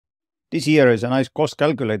This here is a nice cost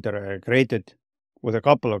calculator I created with a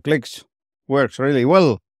couple of clicks. Works really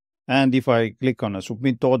well. And if I click on a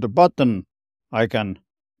submit order button, I can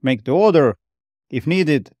make the order. If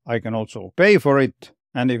needed, I can also pay for it.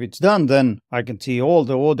 And if it's done, then I can see all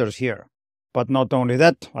the orders here. But not only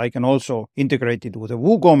that, I can also integrate it with a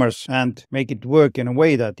WooCommerce and make it work in a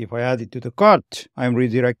way that if I add it to the cart, I'm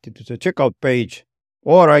redirected to the checkout page.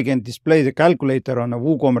 Or I can display the calculator on a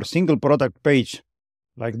WooCommerce single product page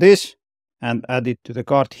like this and add it to the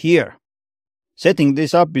cart here. Setting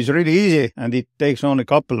this up is really easy and it takes only a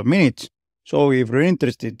couple of minutes. So if you're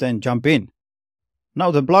interested, then jump in. Now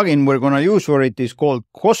the plugin we're going to use for it is called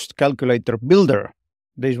Cost Calculator Builder.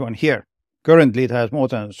 This one here. Currently it has more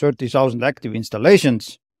than 30,000 active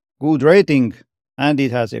installations, good rating, and it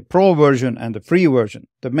has a pro version and a free version.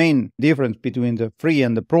 The main difference between the free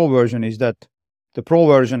and the pro version is that the pro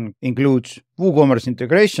version includes WooCommerce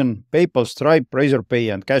integration, PayPal, Stripe,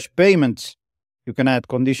 Razorpay, and cash payments. You can add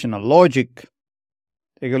conditional logic.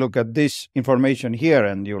 Take a look at this information here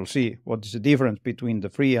and you'll see what is the difference between the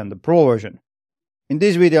free and the pro version. In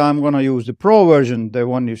this video, I'm going to use the pro version, the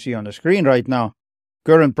one you see on the screen right now.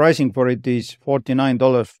 Current pricing for it is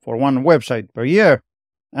 $49 for one website per year,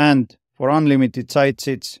 and for unlimited sites,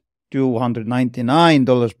 it's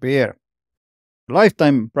 $299 per year.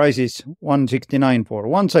 Lifetime price is $169 for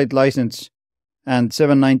one site license and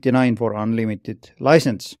 $799 for unlimited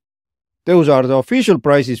license. Those are the official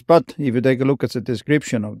prices, but if you take a look at the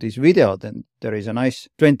description of this video, then there is a nice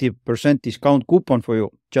 20% discount coupon for you.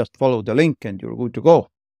 Just follow the link and you're good to go.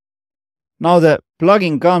 Now the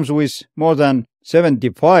plugin comes with more than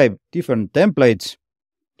 75 different templates.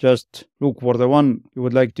 Just look for the one you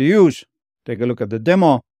would like to use. Take a look at the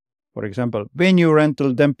demo. For example, venue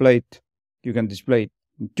rental template. You can display it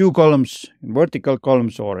in 2 columns, in vertical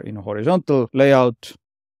columns or in a horizontal layout.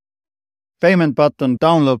 Payment button,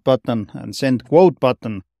 download button, and send quote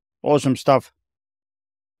button. Awesome stuff.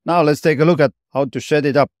 Now let's take a look at how to set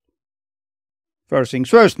it up. First things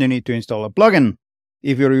first, you need to install a plugin.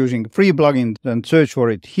 If you're using a free plugin, then search for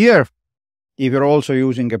it here. If you're also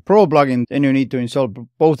using a pro plugin, then you need to install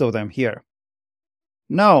both of them here.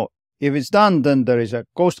 Now, if it's done, then there is a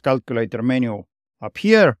cost calculator menu up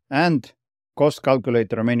here and cost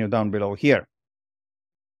calculator menu down below here.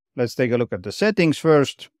 Let's take a look at the settings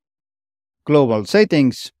first. Global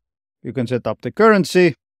settings. You can set up the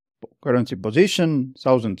currency position,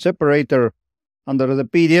 1000 separator. Under the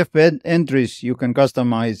PDF entries, you can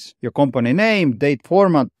customize your company name, date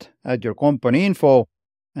format, add your company info,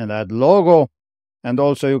 and add logo. And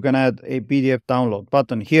also you can add a PDF download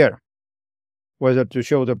button here. Whether to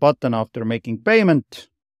show the button after making payment,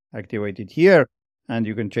 activate it here, and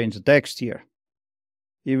you can change the text here.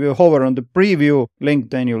 If you hover on the preview link,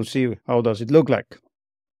 then you'll see how does it look like.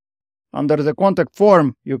 Under the contact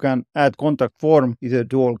form, you can add contact form either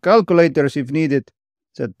to all calculators if needed,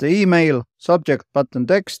 set the email, subject button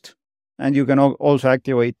text, and you can also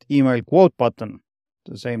activate email quote button,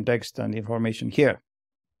 the same text and information here.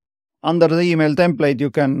 Under the email template,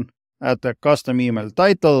 you can add a custom email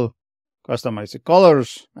title, customize the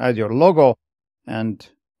colors, add your logo, and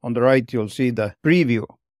on the right you'll see the preview.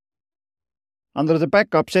 Under the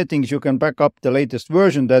backup settings, you can back up the latest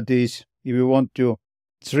version, that is, if you want to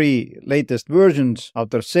 3 latest versions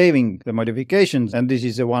after saving the modifications, and this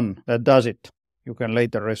is the one that does it. You can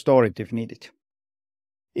later restore it if needed.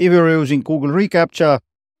 If you're using Google reCAPTCHA,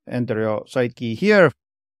 enter your site key here,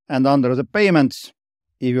 and under the payments,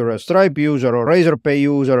 if you're a Stripe user or Razorpay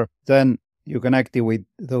user, then you can activate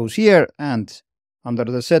those here, and under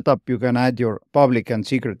the setup you can add your public and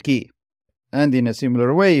secret key. And in a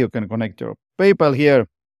similar way, you can connect your PayPal here,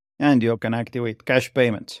 and you can activate cash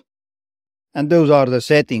payments. And those are the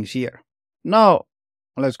settings here. Now,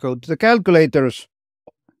 let's go to the calculators.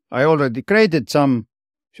 I already created some,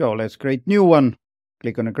 so let's create new one.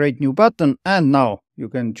 Click on a create new button, and now you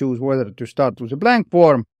can choose whether to start with a blank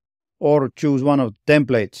form or choose one of the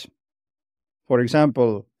templates. For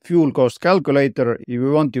example, fuel cost calculator. If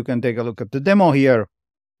you want, you can take a look at the demo here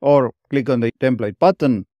or click on the template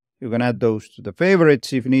button. You can add those to the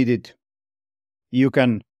favorites if needed. You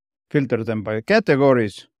can filter them by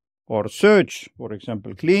categories or search, for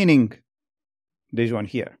example, cleaning, this one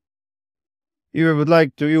here. If you would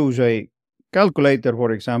like to use a calculator,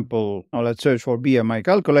 for example, now let's search for BMI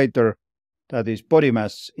calculator, that is body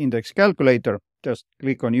mass index calculator. Just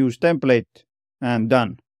click on use template and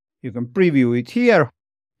done. You can preview it here.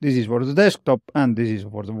 This is for the desktop and this is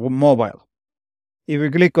for the mobile. If you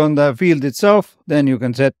click on the field itself, then you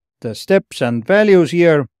can set the steps and values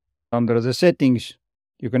here. Under the settings,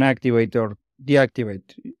 you can activate or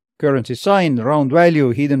deactivate currency sign, round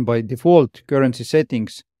value hidden by default currency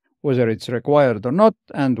settings whether it's required or not,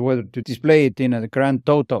 and whether to display it in a grand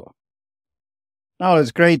total. Now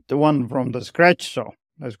let's create the one from the scratch. So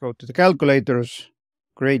let's go to the calculators,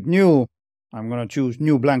 create new. I'm going to choose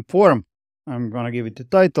new blank form. I'm going to give it the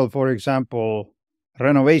title, for example,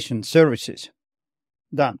 renovation services.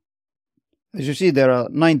 Done. As you see, there are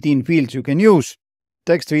 19 fields you can use.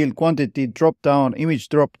 Text field, quantity, drop down, image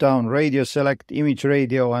drop down, radio select, image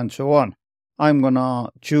radio, and so on. I'm going to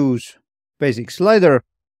choose basic slider.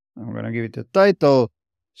 I'm going to give it a title,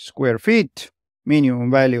 square feet.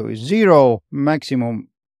 Minimum value is 0. Maximum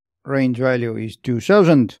range value is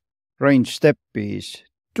 2000. Range step is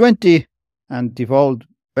 20. And default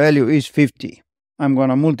value is 50. I'm going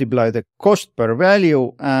to multiply the cost per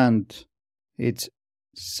value, and it's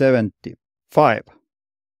 75.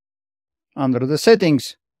 Under the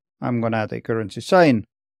settings, I'm going to add a currency sign,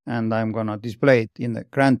 and I'm going to display it in the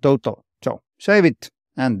grand total. So save it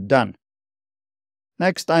and done.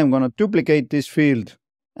 Next, I'm going to duplicate this field,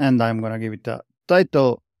 and I'm going to give it a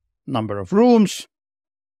title, number of rooms.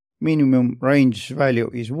 Minimum range value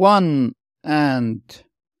is 1, and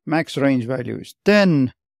max range value is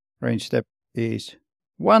 10. Range step is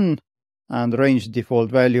 1, and range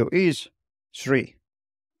default value is 3.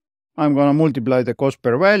 I'm going to multiply the cost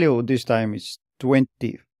per value. This time it's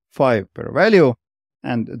 25 per value,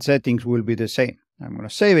 and the settings will be the same. I'm going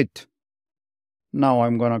to save it. Now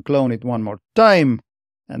I'm going to clone it one more time,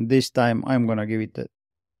 and this time I'm going to give it the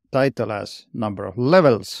title as number of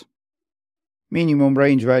levels. Minimum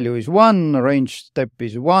range value is 1, range step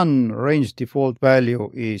is 1, range default value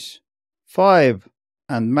is 5,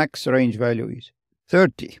 and max range value is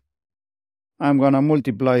 30. I'm going to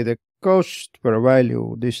multiply the cost per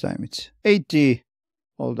value. This time it's 80.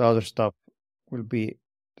 All the other stuff will be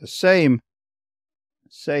the same.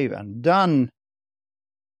 Save and done.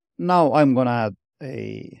 Now I'm going to add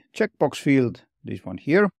a checkbox field, this one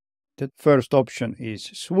here. The first option is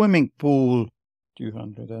swimming pool,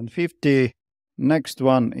 250. Next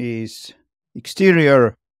one is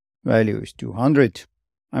exterior, value is 200.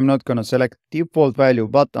 I'm not going to select default value,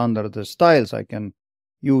 but under the styles I can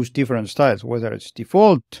use different styles, whether it's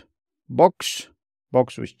default, box,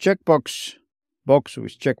 box with checkbox, box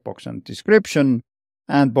with checkbox and description,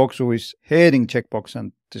 and box with heading checkbox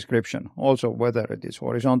and description. Also, whether it is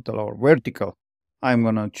horizontal or vertical, I'm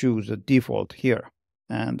going to choose the default here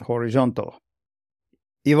and horizontal.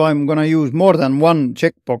 If I'm going to use more than one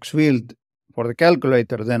checkbox field for the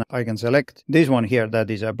calculator, then I can select this one here,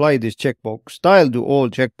 that is apply this checkbox style to all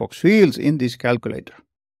checkbox fields in this calculator.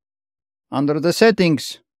 Under the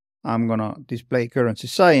settings, I'm going to display currency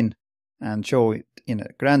sign and show it in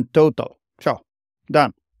a grand total. So,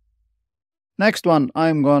 done. Next one,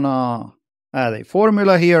 I'm going to add a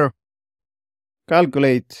formula here.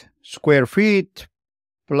 Calculate square feet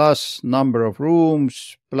plus number of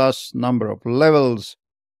rooms plus number of levels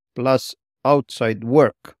plus outside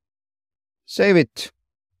work. Save it.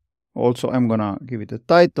 Also, I'm going to give it a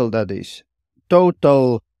title that is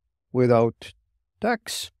total without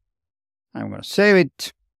tax. I'm going to save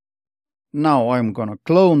it. Now I'm going to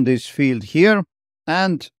clone this field here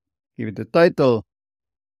and give it the title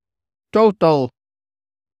total,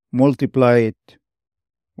 multiply it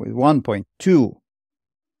with 1.2.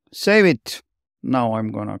 Save it. Now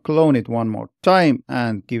I'm going to clone it one more time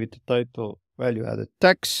and give it the title value added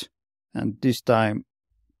tax. And this time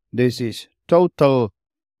this is total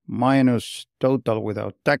minus total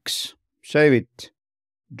without tax. Save it.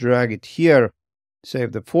 Drag it here.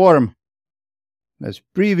 Save the form. Let's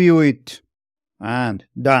preview it. And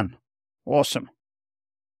done. Awesome.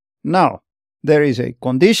 Now, there is a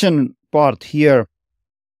condition part here.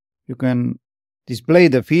 You can display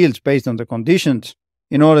the fields based on the conditions.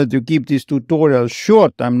 In order to keep this tutorial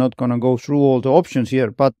short, I'm not going to go through all the options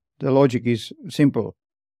here, but the logic is simple.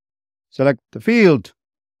 Select the field,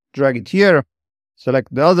 drag it here,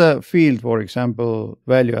 select the other field, for example,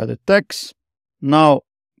 value added text. Now,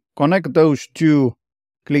 connect those two,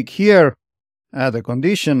 click here, add a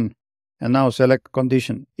condition, and now select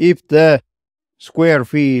condition. If the square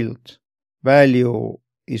field value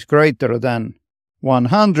is greater than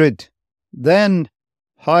 100, then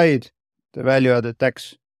hide the value added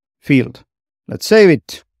text field. Let's save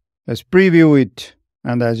it. Let's preview it.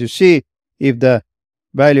 And as you see, if the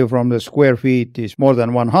value from the square feet is more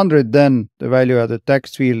than 100, then the value added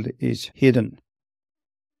text field is hidden.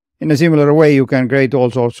 In a similar way, you can create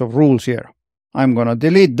all sorts of rules here. I'm going to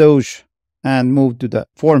delete those and move to the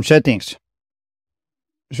form settings.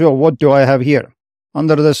 So what do I have here?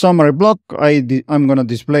 Under the summary block, I'm going to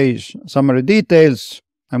display summary details.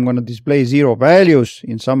 I'm going to display 0 values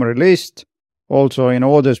in summary list. Also in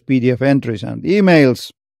orders, PDF entries, and emails.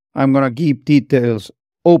 I'm going to keep details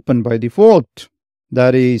open by default.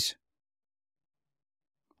 That is,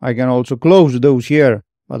 I can also close those here,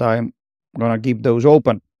 but I'm gonna keep those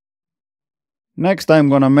open. Next, I'm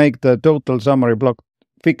gonna make the total summary block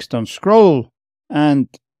fixed on scroll, and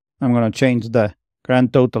I'm gonna change the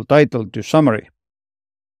grand total title to summary.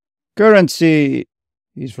 Currency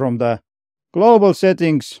is from the global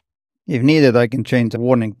settings. If needed, I can change the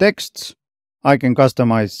warning texts. I can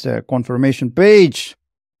customize the confirmation page,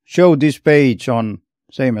 show this page on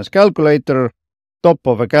same as calculator, top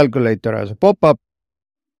of a calculator as a pop-up.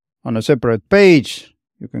 On a separate page,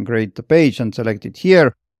 you can create the page and select it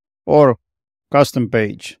here, or custom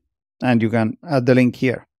page, and you can add the link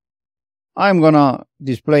here. I'm gonna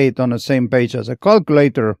display it on the same page as a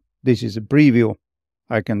calculator. This is a preview.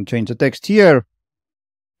 I can change the text here,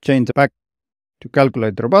 change the back to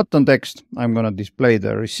calculator button text. I'm gonna display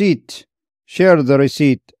the receipt, share the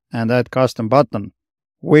receipt, and add custom button,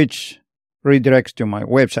 which redirects to my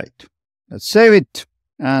website. Let's save it,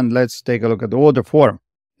 and let's take a look at the order form.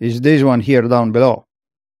 Is this one here down below.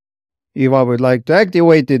 If I would like to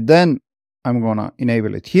activate it, then I'm gonna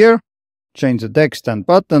enable it here, change the text and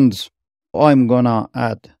buttons. I'm gonna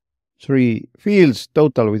add 3 fields: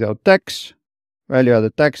 total without tax, value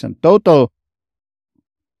added tax, and total.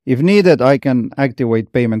 If needed, I can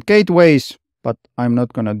activate payment gateways, but I'm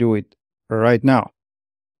not gonna do it right now.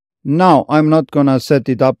 Now, I'm not gonna set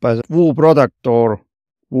it up as a Woo product or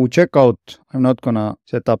Woo checkout. I'm not gonna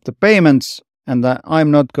set up the payments, and I'm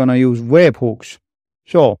not gonna use webhooks.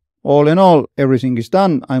 So, all in all, everything is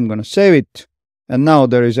done. I'm gonna save it. And now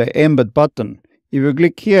there is a embed button. If you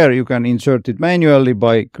click here, you can insert it manually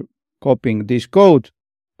by copying this code.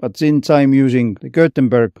 But since I'm using the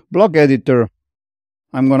Gutenberg block editor,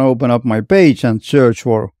 I'm gonna open up my page and search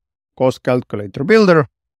for cost calculator builder.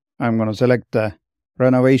 I'm gonna select the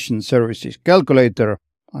renovation services calculator.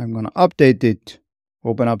 I'm gonna update it,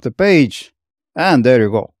 open up the page, and there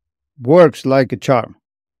you go. Works like a charm.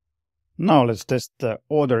 Now let's test the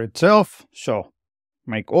order itself. So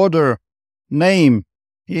make order, name,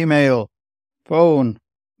 email, phone,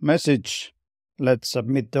 message. Let's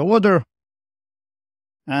submit the order,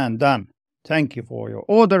 and done. Thank you for your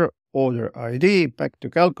order. Order ID, back to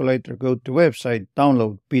calculator, go to website,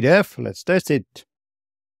 download PDF. Let's test it.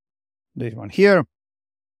 This one here.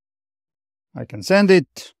 I can send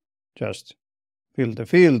it. Just fill the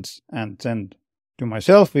fields and send to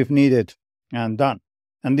myself if needed, and done.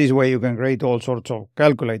 And this way you can create all sorts of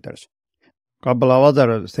calculators. Couple of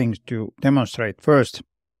other things to demonstrate. First,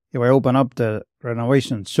 if I open up the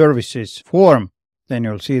renovation services form, then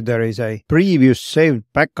you'll see there is a previous saved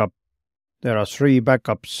backup. There are 3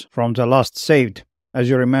 backups from the last saved. As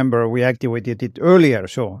you remember, we activated it earlier,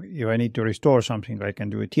 so if I need to restore something, I can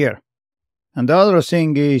do it here. And the other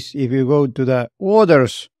thing is, if you go to the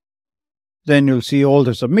orders, then you'll see all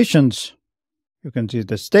the submissions. You can see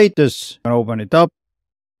the status, and open it up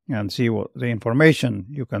and see what the information.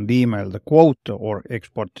 You can email the quote or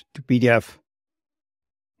export to PDF.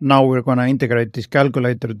 Now we're going to integrate this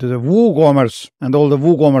calculator to the WooCommerce, and all the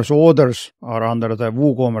WooCommerce orders are under the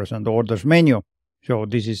WooCommerce and orders menu. So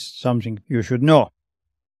this is something you should know.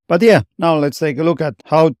 But yeah, now let's take a look at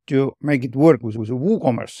how to make it work with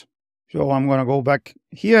WooCommerce. So I'm going to go back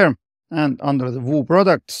here, and under the Woo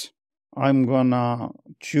products, I'm going to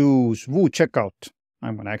choose Woo checkout.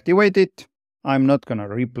 I'm going to activate it. I'm not going to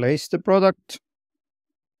replace the product.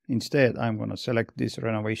 Instead, I'm going to select this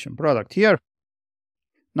renovation product here.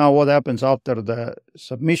 Now what happens after the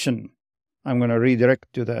submission? I'm going to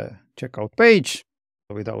redirect to the checkout page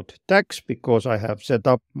without tax, because I have set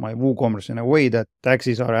up my WooCommerce in a way that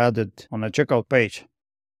taxes are added on the checkout page.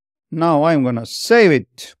 Now I'm going to save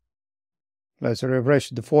it. Let's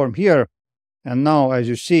refresh the form here. And now, as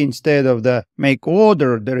you see, instead of the make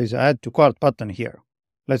order, there is an add to cart button here.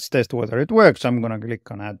 Let's test whether it works. I'm going to click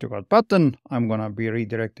on add to cart button. I'm going to be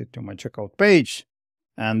redirected to my checkout page.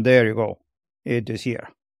 And there you go. It is here.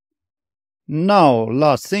 Now,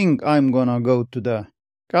 last thing, I'm going to go to the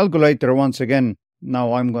calculator once again.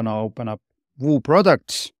 Now I'm going to open up Woo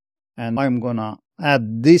products, and I'm going to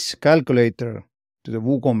add this calculator to the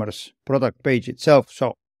WooCommerce product page itself.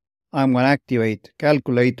 So I'm going to activate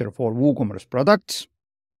calculator for WooCommerce products.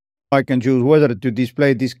 I can choose whether to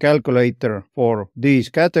display this calculator for these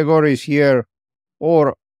categories here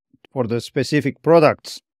or for the specific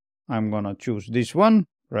products. I'm going to choose this one,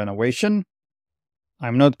 renovation.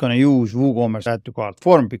 I'm not going to use WooCommerce add to cart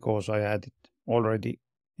form because I had it already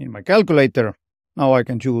in my calculator. Now I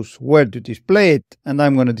can choose where to display it, and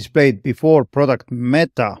I'm going to display it before product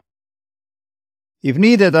meta. If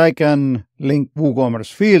needed, I can link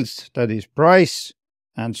WooCommerce fields, that is price,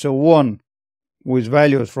 and so on. with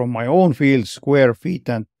values from my own fields, square, feet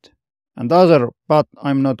and other, but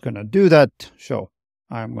I'm not gonna do that, so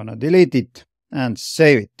I'm gonna delete it and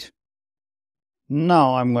save it.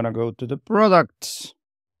 Now I'm gonna go to the products,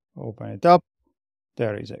 open it up.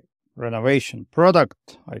 There is a renovation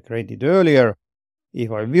product I created earlier.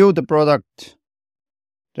 If I view the product,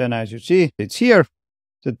 then as you see, it's here.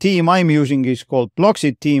 The theme I'm using is called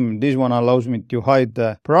Blocksy theme. This one allows me to hide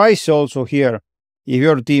the price also here. If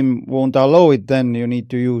your theme won't allow it, then you need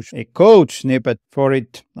to use a code snippet for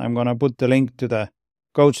it. I'm gonna put the link to the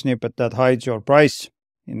code snippet that hides your price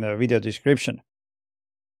in the video description.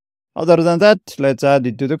 Other than that, let's add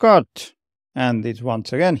it to the cart. And it's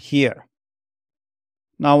once again here.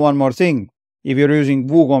 Now one more thing. If you're using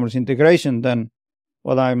WooCommerce integration, then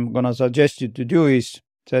what I'm gonna suggest you to do is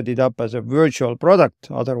set it up as a virtual product.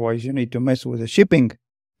 Otherwise, you need to mess with the shipping.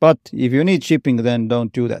 But if you need shipping, then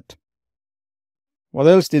don't do that. What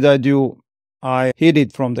else did I do? I hid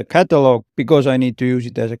it from the catalog because I need to use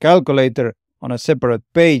it as a calculator on a separate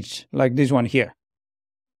page like this one here.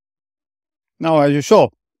 Now, as you saw,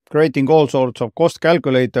 creating all sorts of cost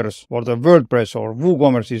calculators for the WordPress or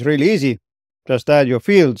WooCommerce is really easy. Just add your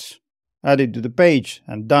fields, add it to the page,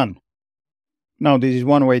 and done. Now, this is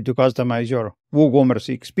one way to customize your WooCommerce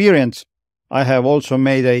experience. I have also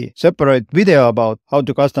made a separate video about how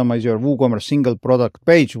to customize your WooCommerce single product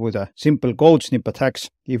page with a simple code snippet hacks.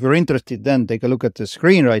 If you're interested, then take a look at the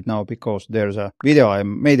screen right now because there's a video I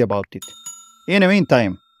made about it. In the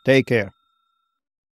meantime, take care.